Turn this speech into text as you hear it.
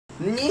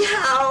Ni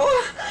hao.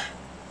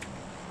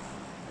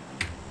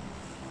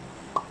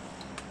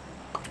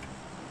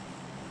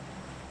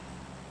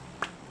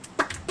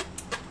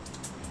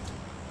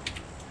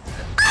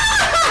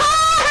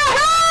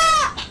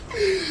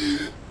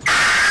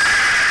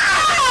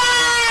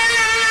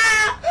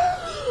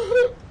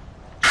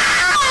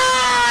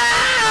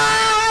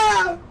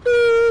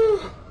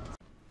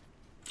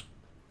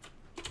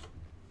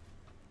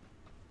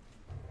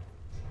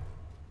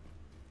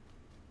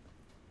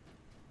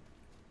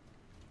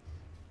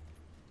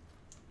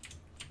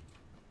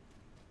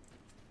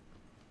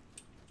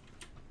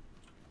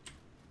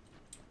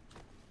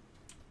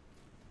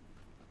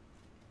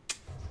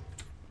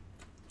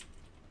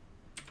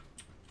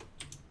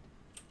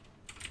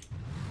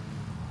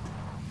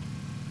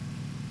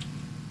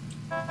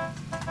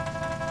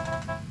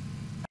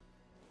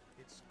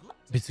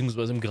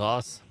 Beziehungsweise im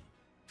Gras.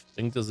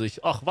 Denkt er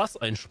sich, ach was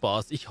ein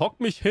Spaß, ich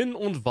hock mich hin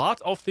und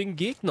wart auf den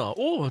Gegner.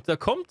 Oh, da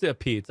kommt der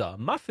Peter.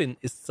 Muffin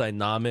ist sein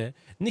Name,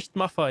 nicht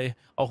Maffei,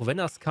 auch wenn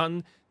er's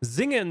kann.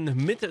 Singen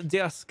mit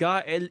der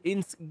Ska-L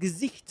ins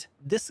Gesicht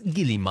des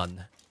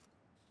Gillimann.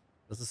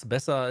 Das ist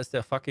besser als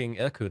der fucking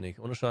R-König,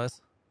 ohne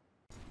Scheiß.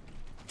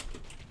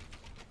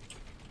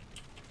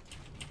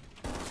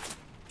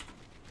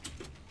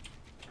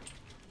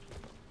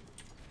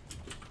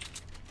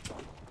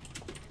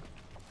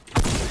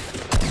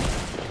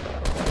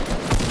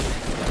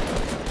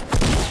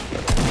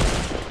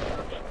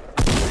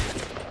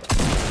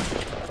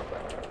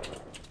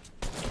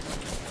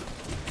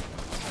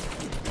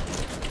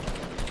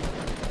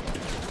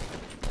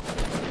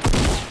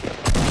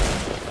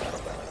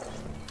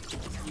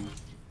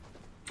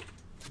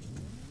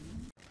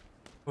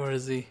 Where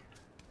is he?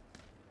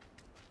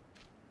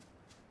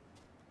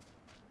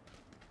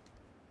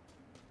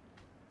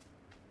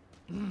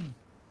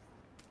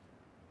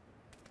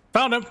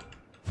 Found him!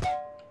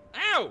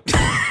 Ow!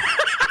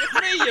 It's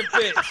me, you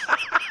bitch!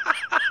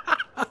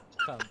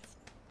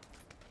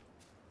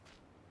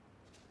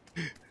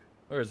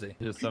 Where is he?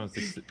 Just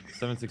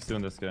 762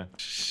 in this guy.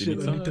 Shit,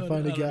 I need to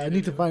find a guy. I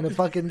need to find a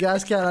fucking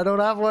gas can. I don't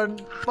have one.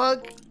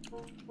 Fuck.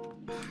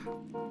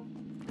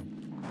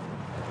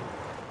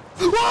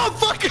 Oh,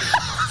 fuck!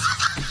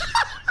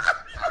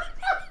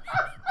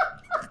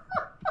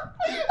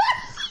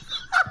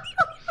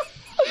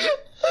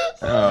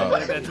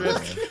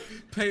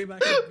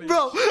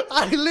 Bro,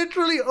 I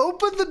literally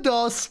opened the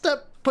door,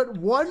 put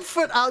 1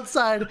 foot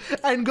outside,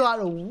 and got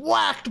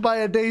whacked by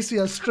a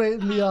Dacia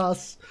straight in the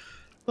ass.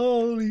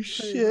 Holy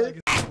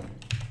shit.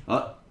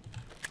 Oh.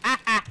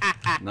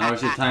 Now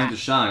is your time to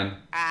shine.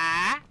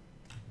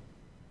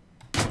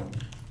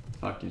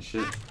 Fucking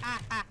shit.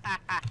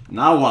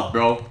 Now what,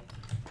 bro?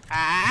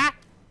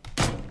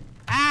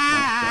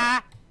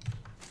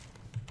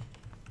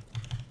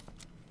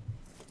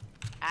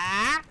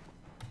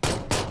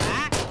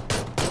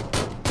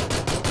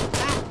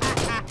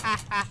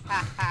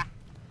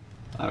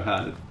 I've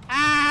had it.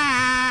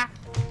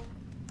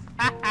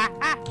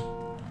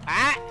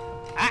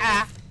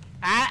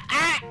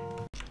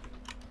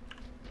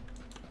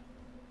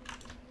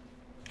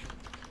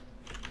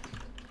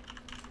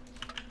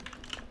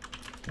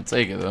 I'll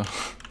take it though.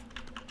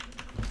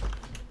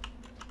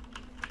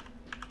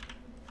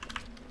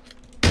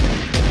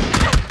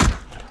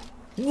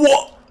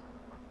 What?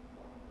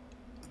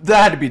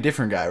 That had to be a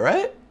different guy,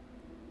 right?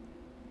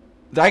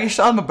 Did I get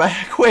shot in the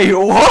back? Wait,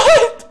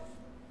 what?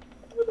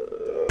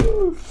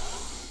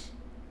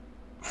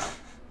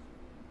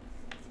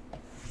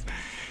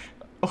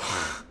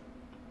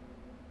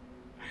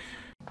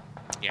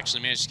 He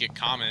actually managed to get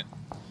Comet.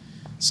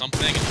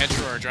 Something and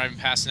Petro are driving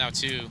past now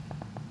too.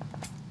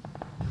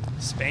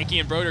 Spanky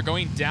and Broder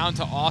going down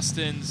to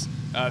Austin's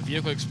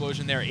vehicle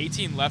explosion there.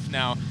 18 left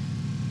now.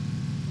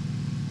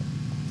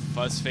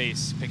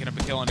 Fuzzface picking up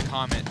a kill on a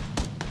Comet.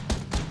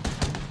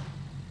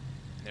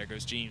 And there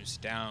goes James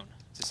down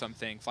to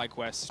something.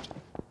 FlyQuest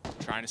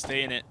trying to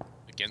stay in it.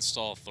 Against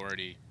All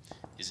Authority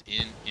is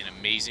in an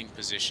amazing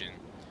position.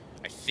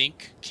 I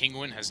think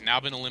Kingwin has now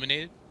been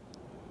eliminated.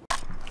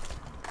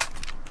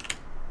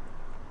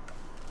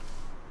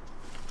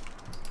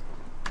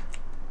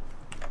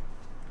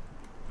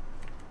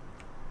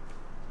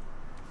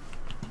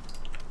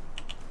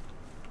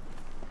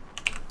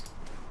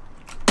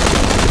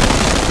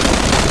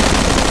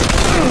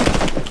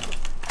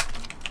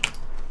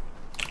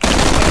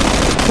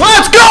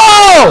 Let's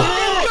go!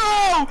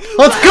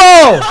 Let's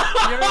go!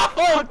 You're a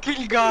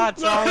fucking god,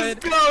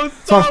 Solid.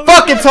 That's what I'm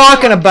fucking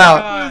talking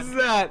about. What was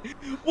that?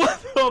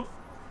 What the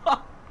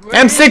fuck?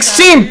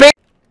 M16, baby!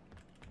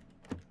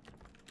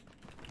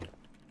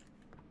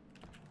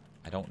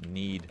 I don't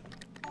need...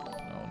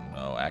 Oh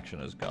no, action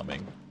is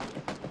coming.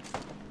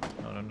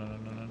 No, no, no, no,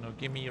 no, no, no.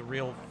 Give me a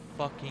real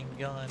fucking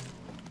gun.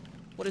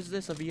 What is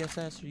this, a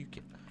VSS? Are you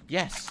kidding?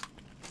 Yes!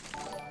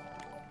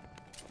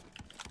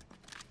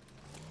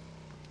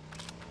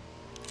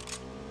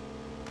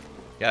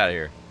 Get out of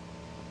here.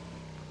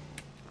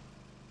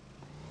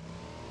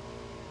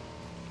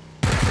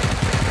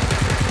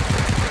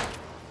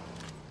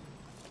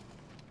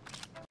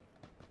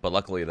 But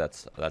luckily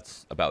that's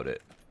about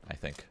it, I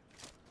think.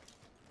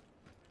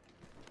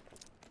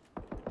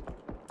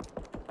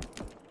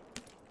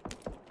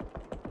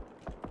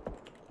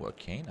 Ooh, a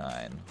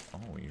canine. Oh,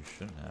 you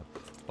shouldn't have.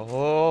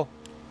 Oh.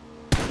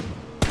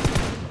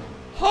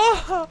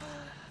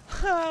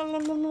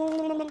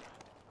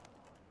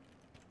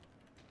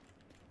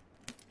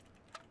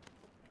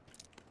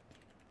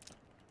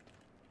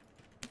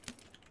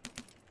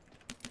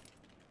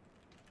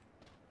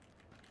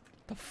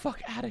 The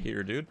fuck out of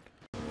here, dude.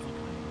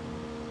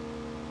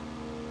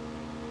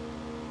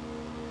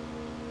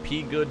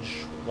 Pubg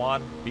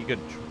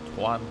Shenanigans,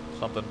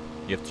 something.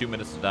 You have 2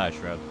 minutes to die,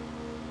 Shroud.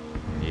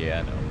 Yeah,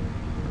 I know.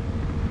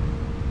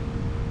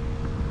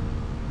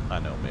 I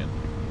know, man.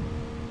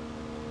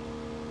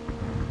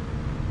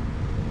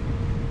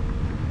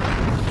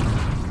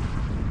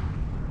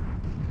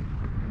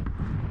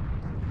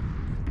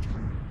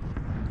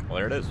 Well,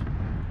 there it is.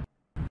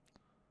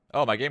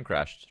 Oh, my game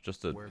crashed.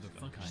 Just to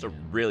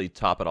really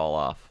top it all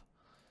off.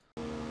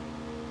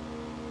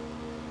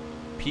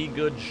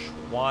 Pubg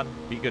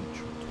Shenanigans,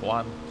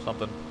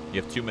 something.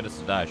 You have 2 minutes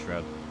to die,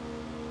 Shroud.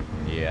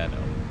 Yeah, I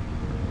know.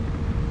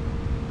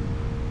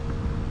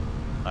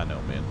 I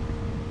know, man.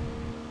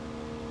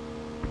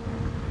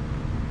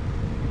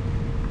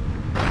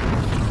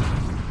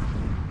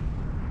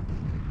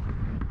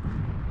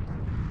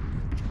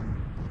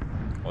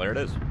 Well, there it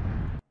is.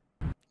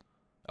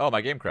 Oh,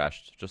 my game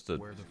crashed. Just to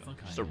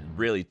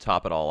really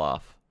top it all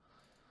off.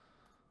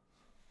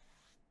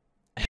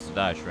 To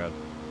die, Shroud.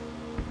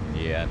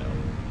 Yeah, I know.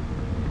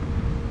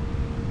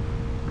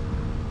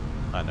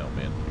 I know,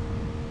 man.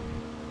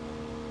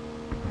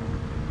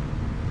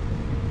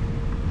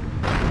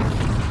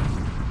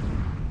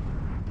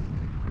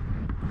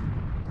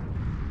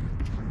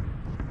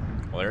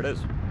 Well, there it is.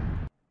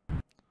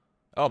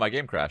 Oh, my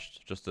game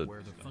crashed. Just to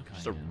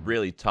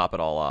really top it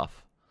all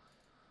off.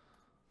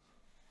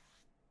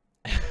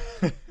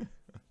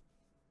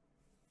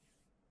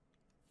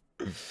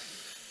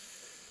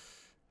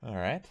 All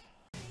right.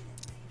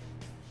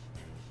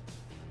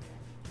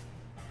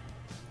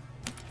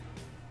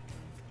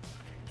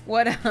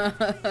 What?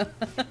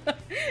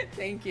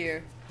 Thank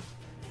you.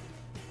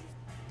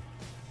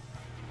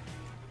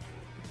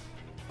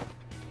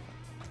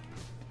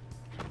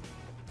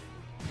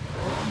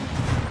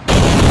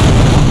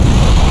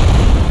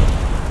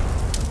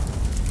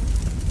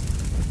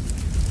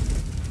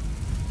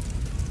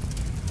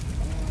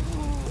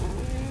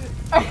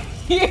 Are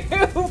you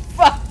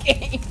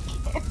fucking?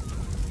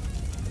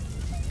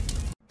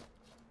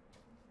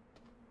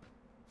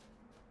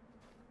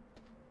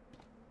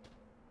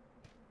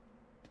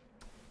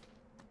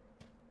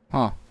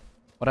 Huh.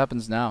 What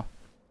happens now?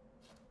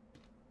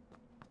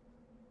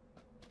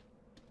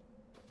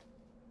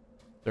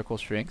 Circle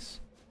shrinks.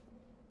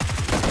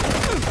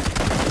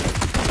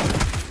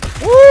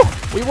 Woo!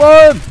 We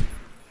won!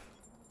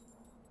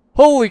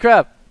 Holy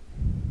crap!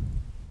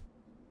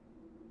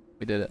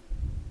 We did it.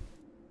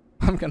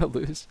 I'm gonna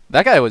lose.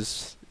 That guy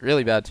was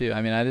really bad too.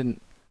 I mean,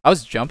 I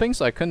was jumping,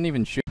 so I couldn't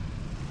even shoot.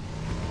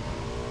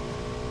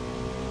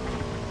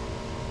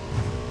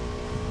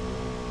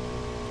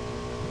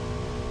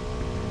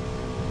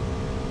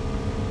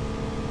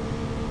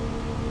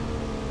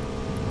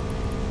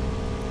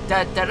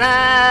 Da da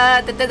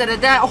da da da da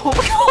da. Oh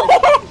my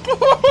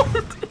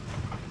god!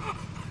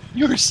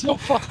 You're so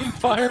fucking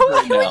fired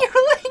right now. You're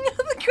laying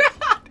on the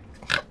ground.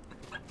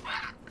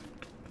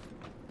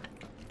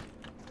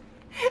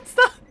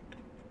 Stop.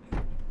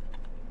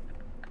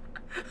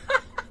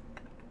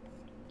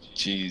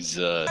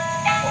 Jesus.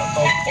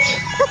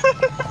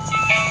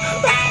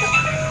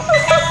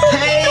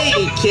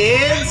 Hey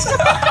kids!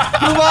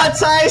 Who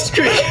wants ice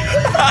cream?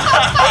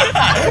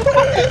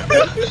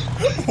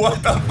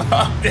 What the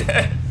fuck,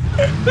 dude?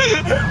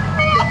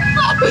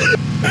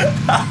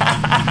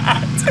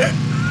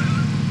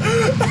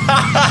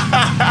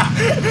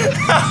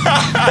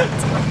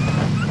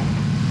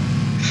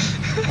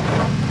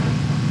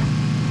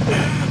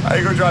 I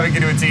go driving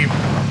into a team.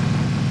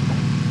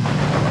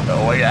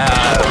 Oh yeah.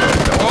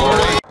 Don't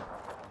worry.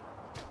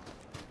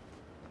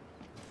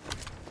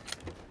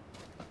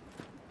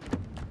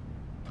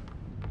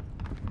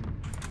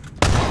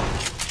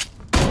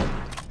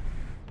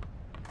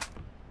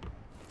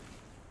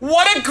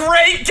 What a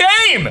great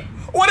game!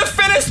 What a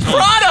finished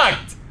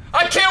product!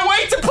 I can't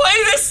wait to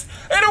play this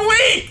in a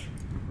week!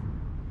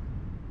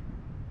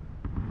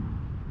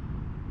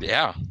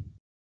 Yeah.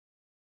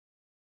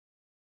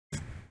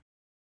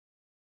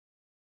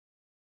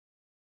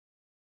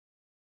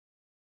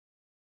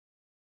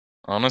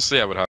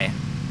 Honestly, I would have.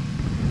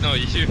 No,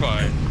 you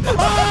are.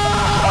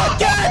 Oh,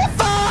 get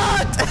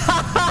fucked!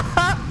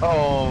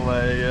 Oh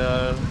my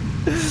god.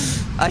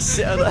 I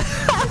said.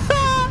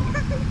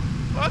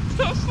 What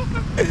the fuck?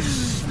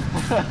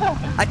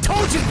 I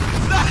told you.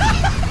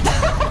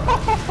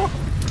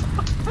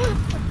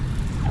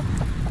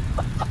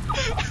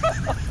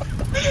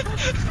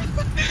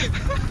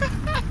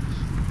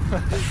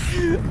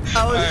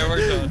 Alright,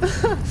 we're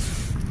done.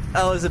 I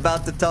was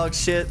about to talk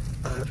shit.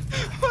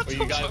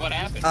 What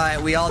happened?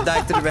 Alright, we all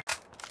died to the.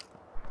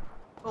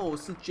 Oh,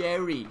 it's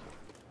Jerry.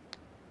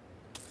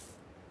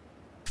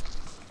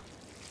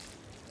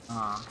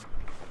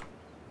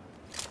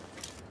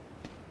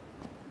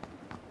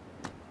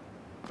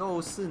 都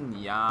是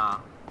你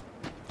啊！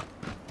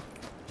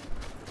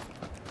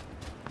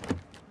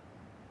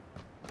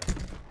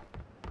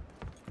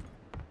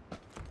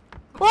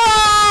哇！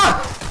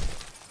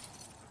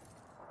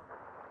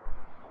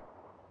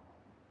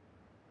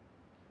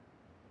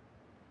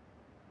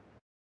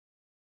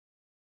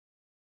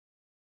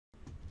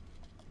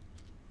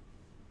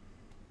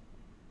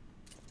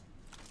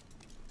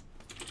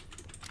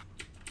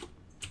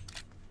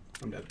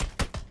 I'm dead.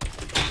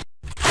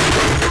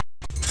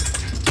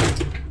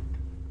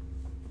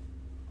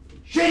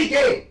 Shitty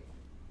game!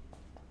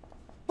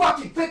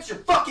 Fucking fix your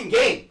fucking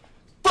game!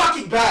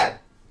 Fucking bad!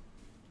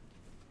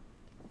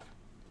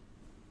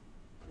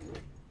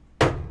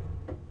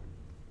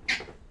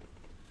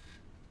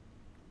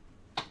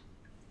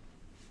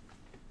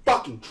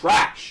 Fucking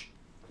trash!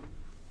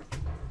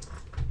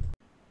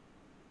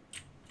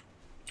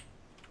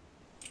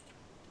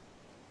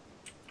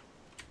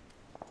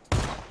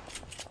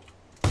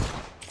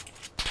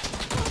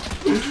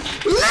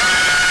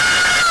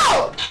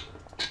 No!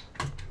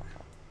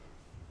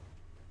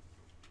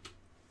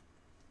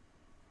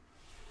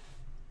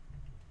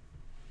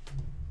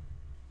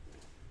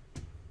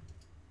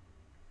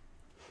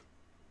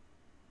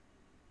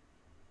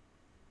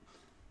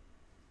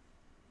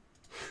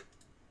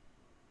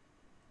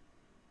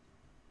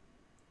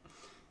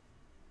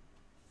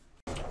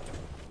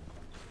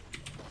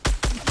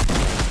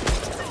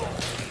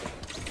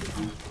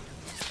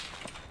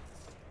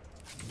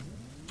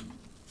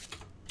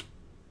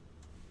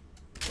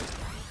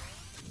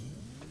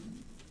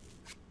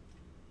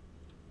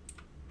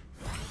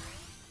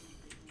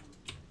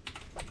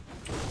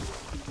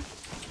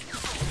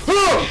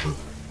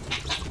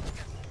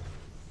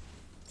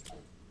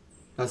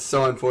 That's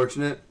so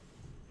unfortunate.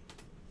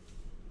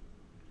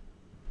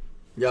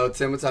 Yo,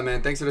 Tim, what's up,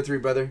 man? Thanks for the 3,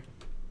 brother.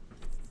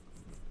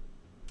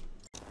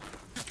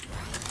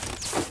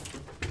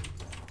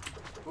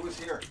 Who's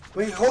here?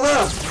 Wait, hold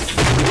up!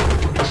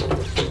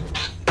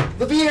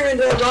 The beer and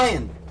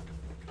Ryan.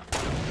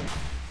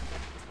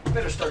 You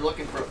better start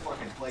looking for a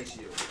fucking place,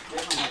 you.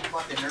 Get on my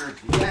fucking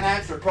nerves. You can't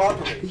answer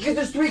properly. Because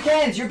there's 3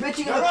 cans. You're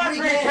bitching about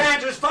 3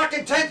 cans. There's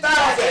fucking 10,000.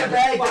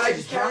 Bag, guys.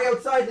 Just carry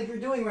outside like you're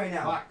doing right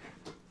now. Fuck.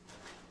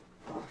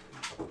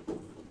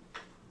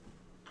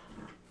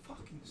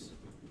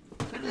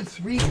 Fucking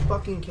 3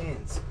 fucking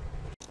cans.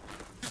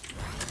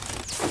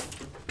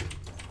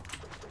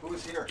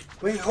 Who's here?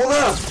 Wait, hold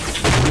up!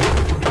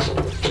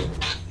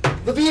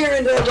 The beer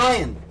and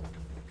Ryan.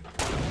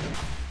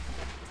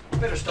 You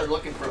better start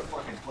looking for a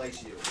fucking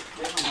place, you.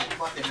 Get on my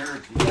fucking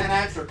nerves. You can't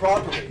answer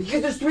properly.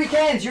 Because there's 3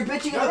 cans. You're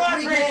bitching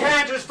about 3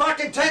 cans. There's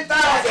fucking 10,000.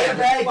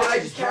 Bag,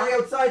 guys. Just carry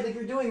outside like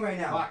you're doing right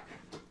now.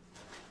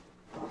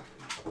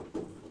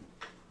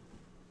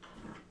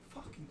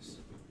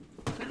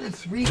 Fucking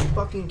 3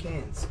 fucking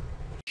cans.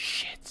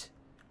 Shit.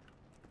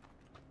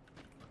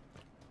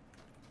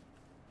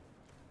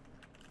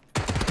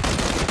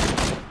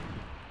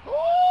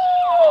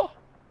 Oh!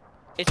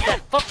 It's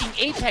that fucking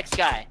Apex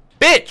guy.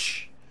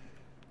 Bitch!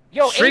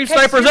 Yo, Stream Apex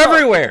snipers Zero.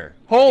 everywhere.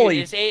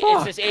 Holy dude,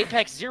 fuck. it's this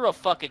Apex Zero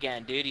fuck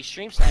again, dude. He's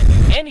stream sniping.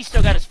 And he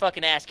still got his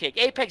fucking ass kicked.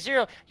 Apex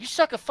Zero, you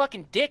suck a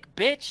fucking dick,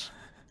 bitch.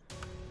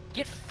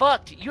 Get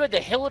fucked. You had the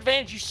hill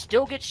advantage, you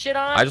still get shit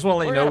on? I just want to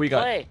let you know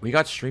play. we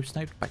got stream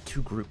sniped by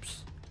 2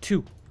 groups.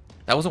 2.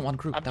 That wasn't 1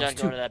 group. I'm that done was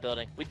 2. going to that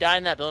building. We died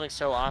in that building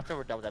so often,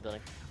 we're done with that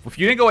building. If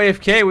you didn't go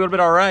AFK, we would have been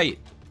alright.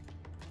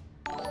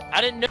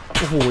 I didn't know.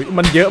 โอ้โห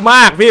มันเยอะม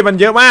ากพี่มัน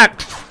เยอะมาก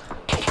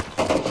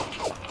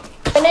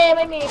ไ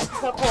ม่มี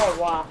สปอร์ต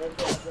ว่ะ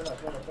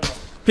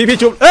พี่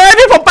ชุบเอ้ย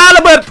พี่ผมปาร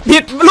ะเบิดผิ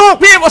ดลูก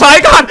พี่ถอย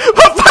ก่อนผ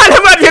มปาร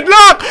ะเบิดผิด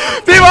ลูก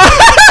พี่บอก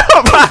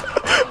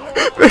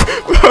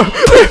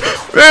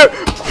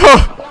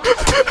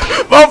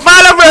ผมปา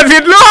ระเบิดผิ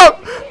ดลูก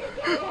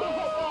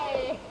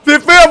พี่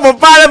เพื่อนผม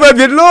ปาระเบิด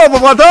ผิดลูกผ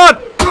มขอโทษ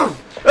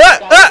เ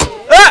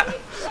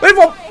ฮ้ยผ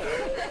ม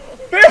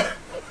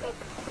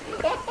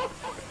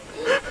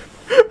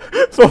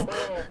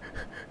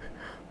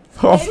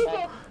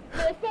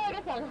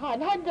สังหาร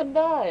ท่านจนไ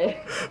ด้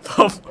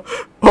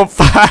ผม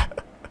ฟ้า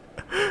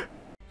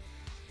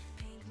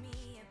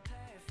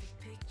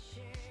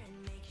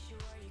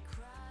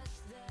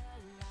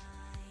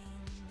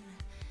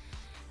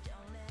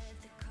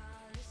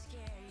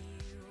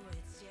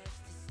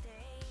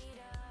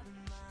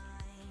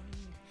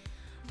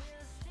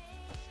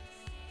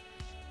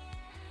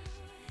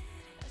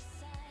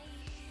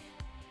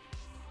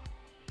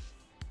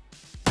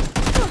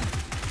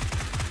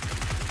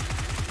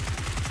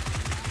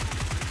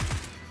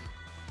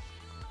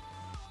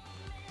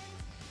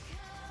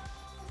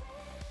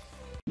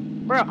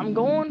Bro, I'm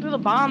going to the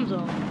bomb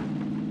zone.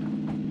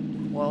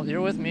 Well,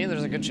 you're with me.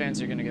 There's a good chance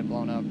you're gonna get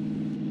blown up.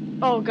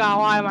 Oh god,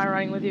 why am I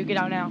running with you? Get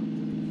out now.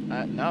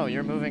 No,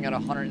 you're moving at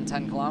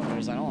 110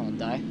 kilometers. I don't want to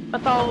die.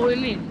 That's all we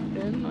need.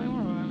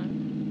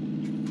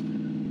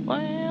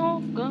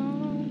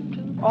 Welcome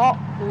to... Oh,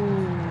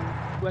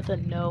 ooh, that's a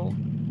no.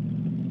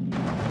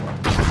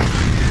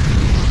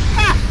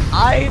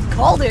 I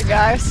called it,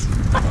 guys.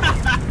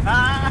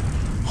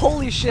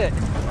 Holy shit.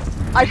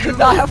 I could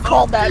not have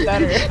called that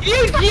better.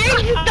 You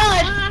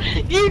done!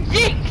 You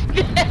jinxed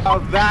it! Oh,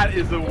 that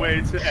is a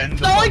way to end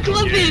the Someone fucking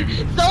clip game.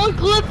 it! Someone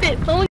clip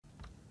it! Someone...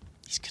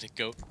 He's gonna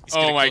go. He's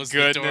Oh gonna my close the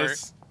door.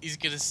 goodness. He's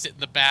gonna sit in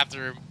the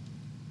bathroom.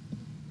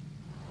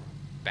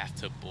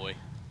 Bathtub boy.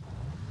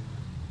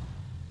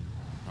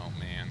 Oh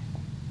man.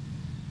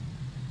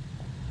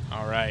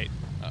 All right,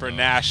 Uh-oh.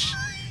 Bernash.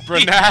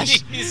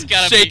 Bernash. He's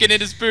gotta shaking be,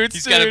 in his boots.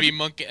 He's gotta dude. be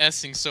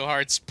monk-essing so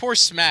hard. Poor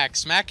Smack.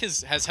 Smack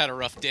has had a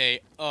rough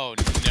day. Oh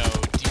no,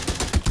 dude.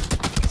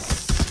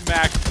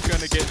 Smack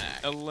gonna get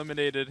Smack.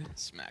 eliminated.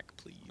 Smack,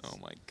 please. Oh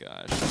my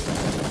gosh.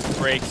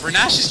 Break.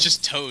 Bernash is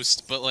just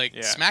toast, but like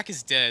Yeah. Smack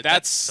is dead.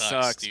 That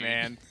sucks, dude.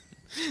 man.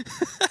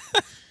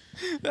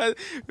 That,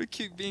 we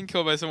keep being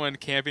killed by someone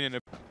camping in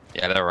a.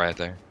 Yeah, they're right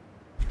there.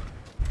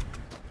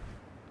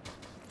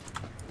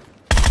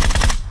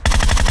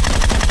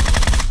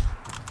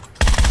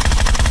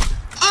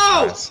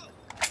 Oh! Nice.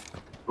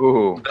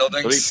 Ooh,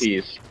 Buildings.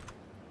 3-piece.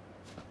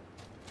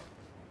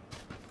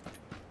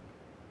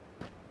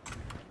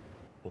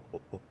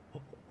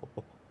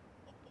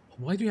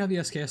 Why do you have the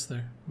SKS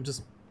there? I'm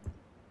just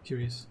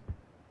curious.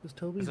 Because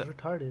Toby's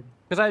retarded.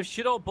 Because I have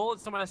shit all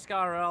bullets on my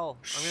SCRL.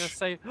 I'm gonna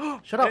say.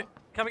 Shut up! Hey,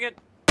 coming in.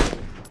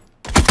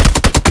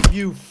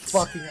 You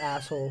fucking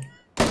asshole.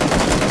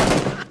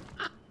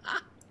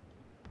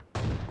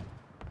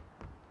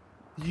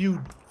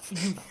 You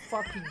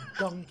fucking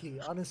donkey,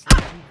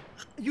 honestly.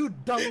 You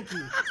donkey,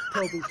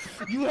 Toby.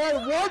 You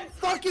had one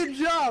fucking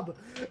job.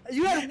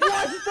 You had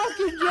one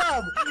fucking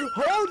job.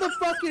 Hold the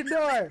fucking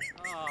door.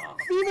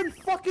 Even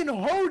fucking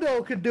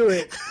Hodo could do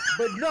it.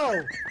 But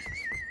no.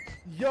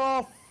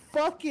 Your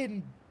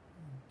fucking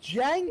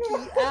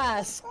janky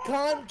ass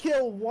can't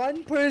kill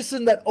one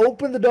person that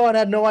opened the door and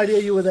had no idea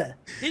you were there.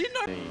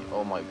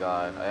 Oh my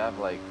god, I have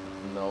like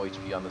no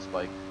HP on this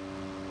bike.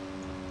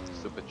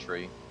 Stupid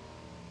tree.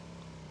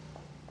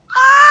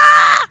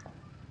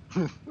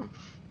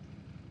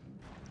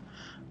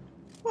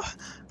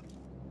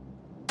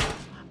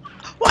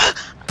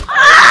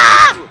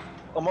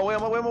 On my way,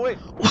 on my way, on my way!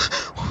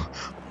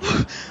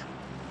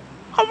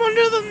 I'm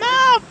under the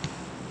map!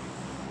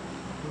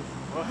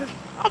 What?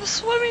 I'm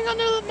swimming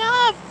under the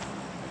map!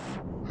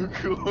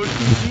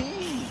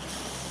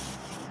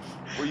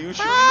 Were you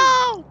shooting?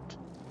 Help!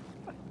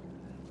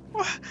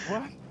 What?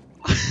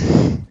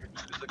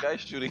 There's a guy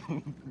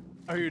shooting.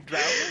 Are you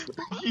drowning?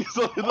 He's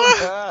on the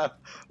map!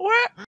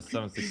 Where?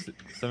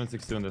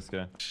 762 in this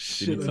guy.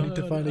 Shit, I need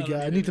to find a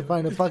guy. I need to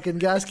find a fucking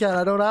gas can.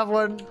 I don't have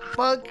one.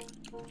 Fuck.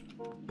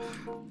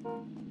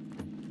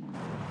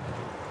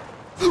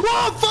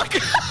 Oh, fuck!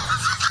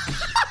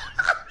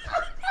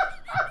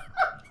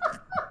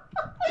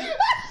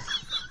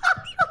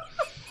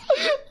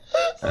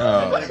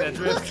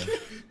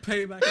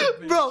 Payback.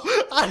 Bro,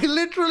 I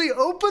literally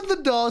opened the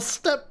door,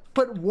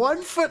 put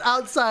 1 foot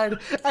outside,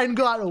 and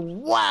got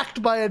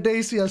whacked by a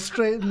Dacia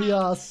straight in the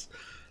ass.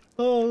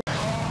 Oh.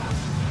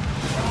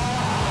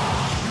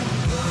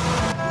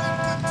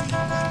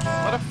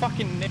 What a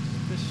fucking nick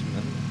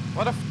fisherman.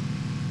 What a.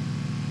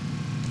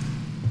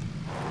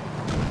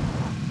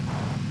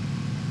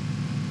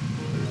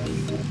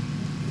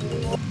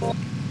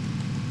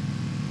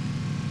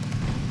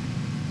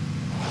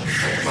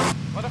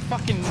 What a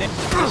fucking nick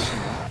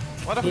fisherman.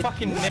 What a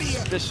fucking nick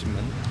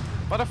fisherman.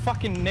 What a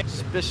fucking nick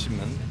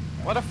fisherman.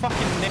 What a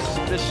fucking nick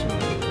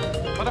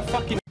fisherman. What a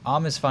fucking.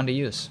 Is fun to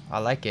use. I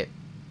like it.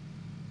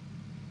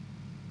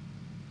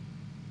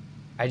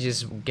 I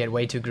just get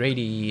way too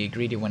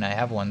greedy when I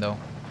have one though.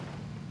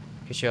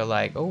 Cause you're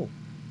like, oh,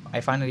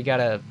 I finally got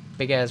a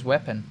big ass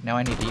weapon. Now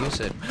I need to use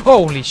it.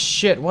 Holy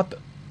shit! What the?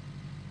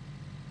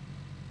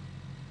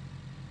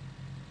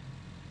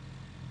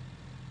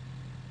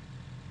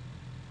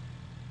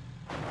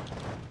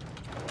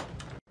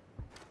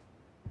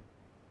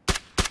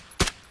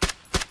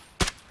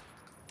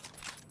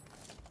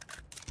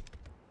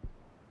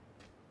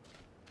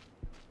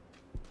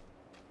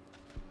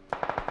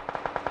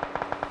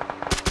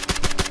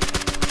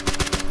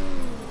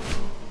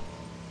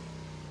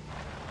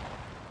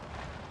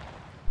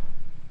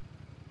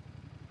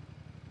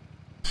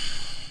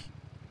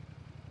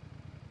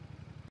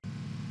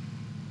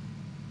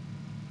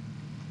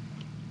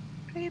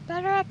 Are you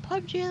better at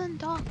PUBG than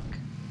Doc?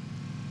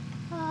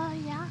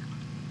 Yeah.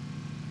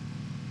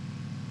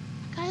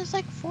 Guy's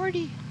like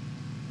 40.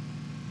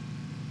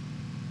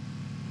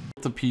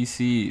 The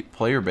PC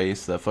player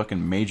base that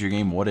fucking made your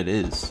game what it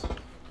is.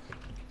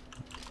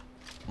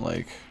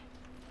 Like.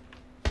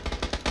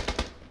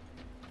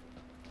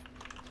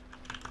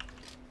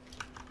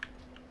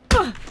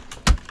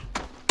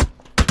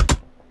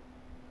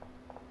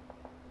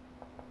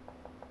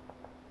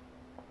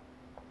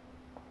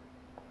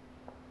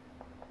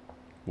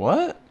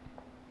 What?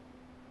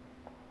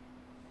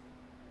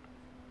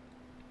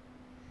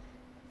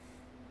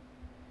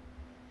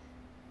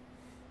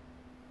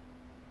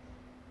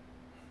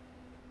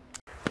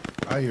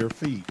 I hear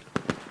feet.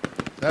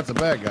 That's a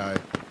bad guy.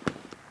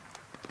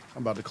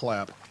 I'm about to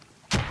clap.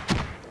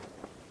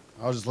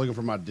 I was just looking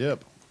for my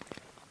dip.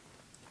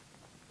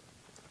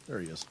 There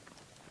he is.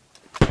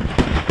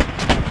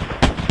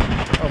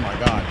 Oh my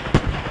god.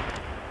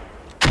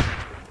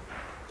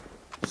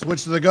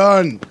 Switch to the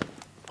gun.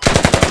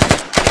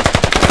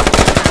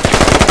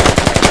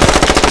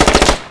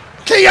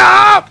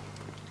 Kia!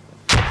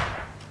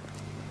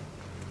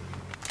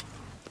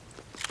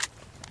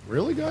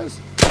 Really, guys?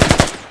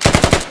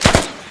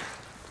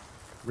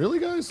 Really,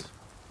 guys?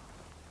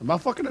 Am I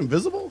fucking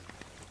invisible?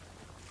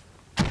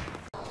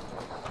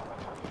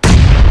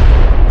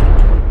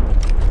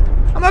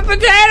 I'm a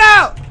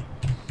potato!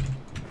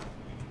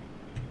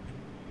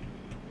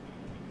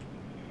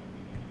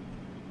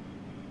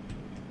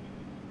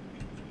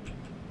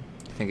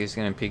 You think he's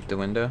gonna peek the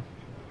window?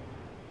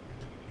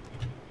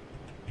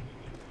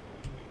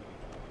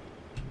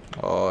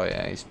 Oh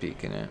yeah, he's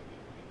peeking it.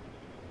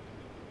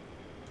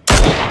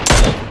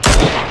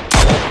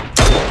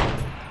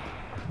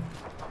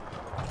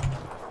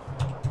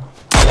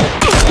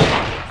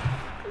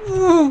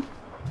 Ooh,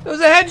 that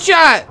was a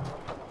headshot!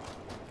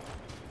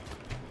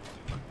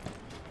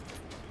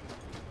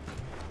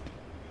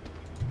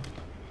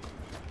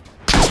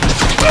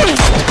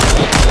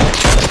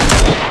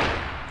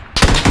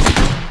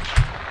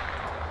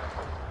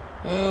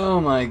 Oh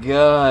my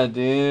god,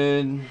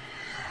 dude.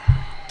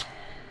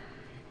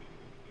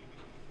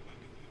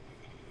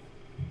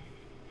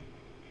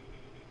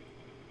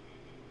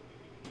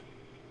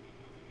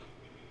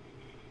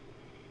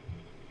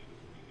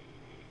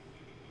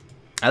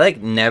 I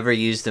like never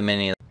used the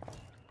mini.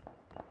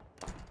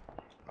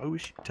 I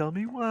wish you'd tell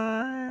me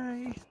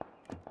why.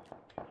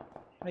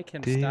 Make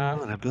him Do you stop.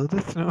 wanna build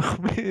a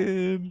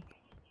snowman?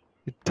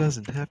 It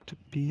doesn't have to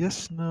be a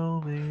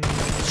snowman.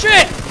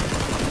 Shit!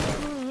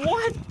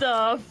 What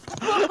the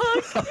fuck?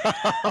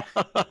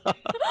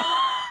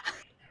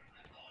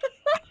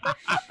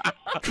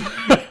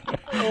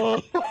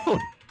 Oh.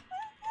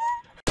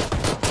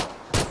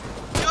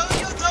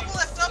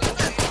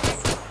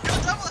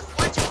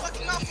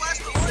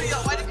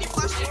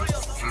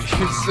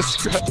 Jesus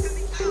Christ.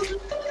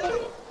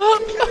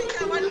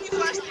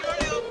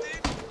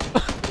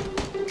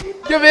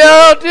 Get me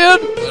out,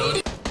 dude!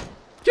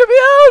 Get me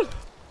out!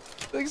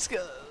 Things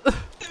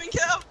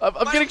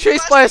I'm getting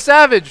chased by a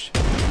savage.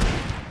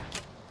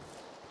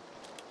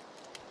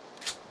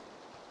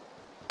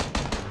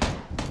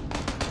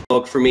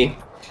 For me.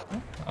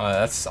 Oh,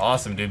 that's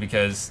awesome, dude,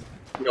 because...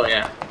 Oh,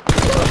 yeah.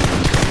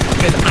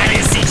 Because I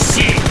didn't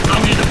see shit.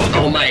 I'm in the book.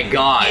 Oh my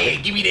god.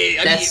 Hey, give me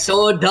that. That's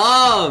so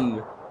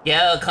dumb.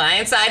 Yo,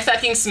 client-side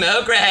fucking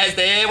smoke res,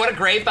 dude. What a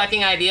great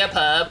fucking idea,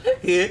 Pub.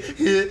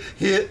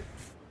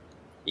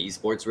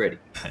 Esports ready.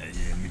 Yeah,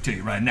 let me tell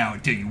you right now, I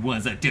tell you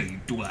once, I tell you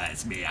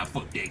twice, man. I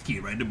fucked that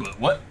kid right in the butt.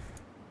 What?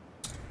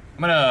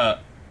 I'm gonna...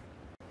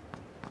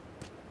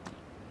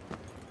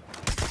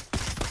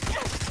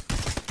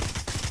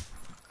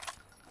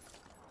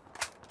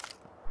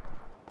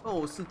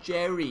 Oh, 是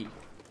Jerry。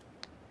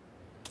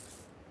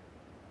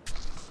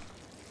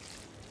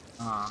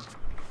啊。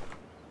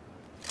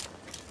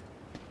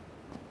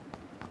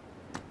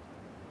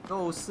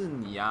都是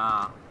你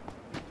啊！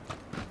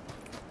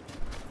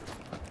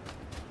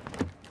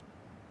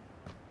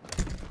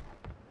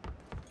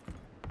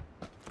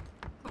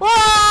哇！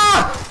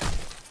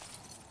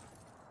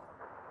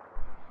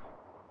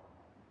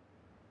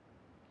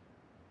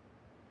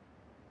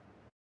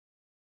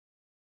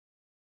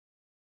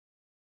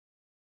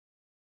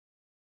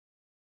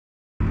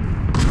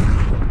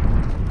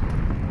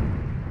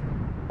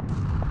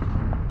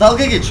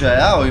 Dalga geçiyor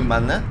ya oyun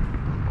benimle.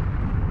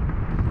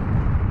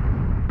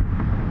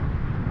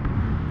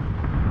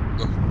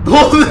 Ne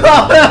oluyor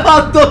abi?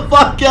 What the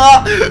fuck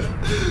ya?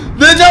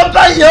 Ne diyorum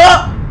ben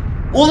ya?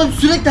 Oğlum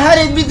sürekli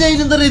her Nvidia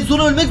yayınında Red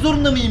Zone ölmek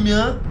zorunda mıyım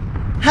ya?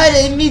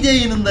 Her Nvidia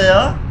yayınında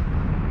ya.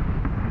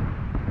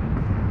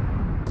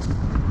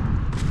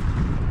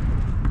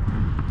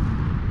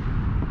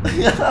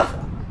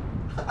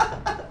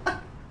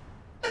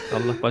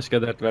 Allah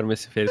başka dert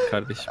vermesin Ferit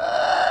kardeşim.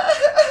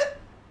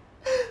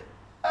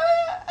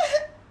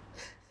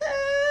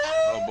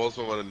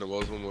 Bozma moralini,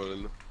 bozma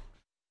moralini.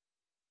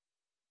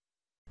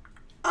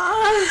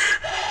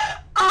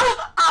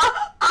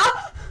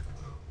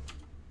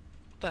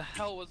 What the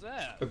hell was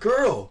that? A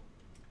girl.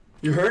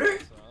 You heard her?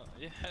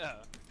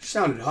 Yeah.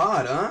 Sounded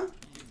hot, huh?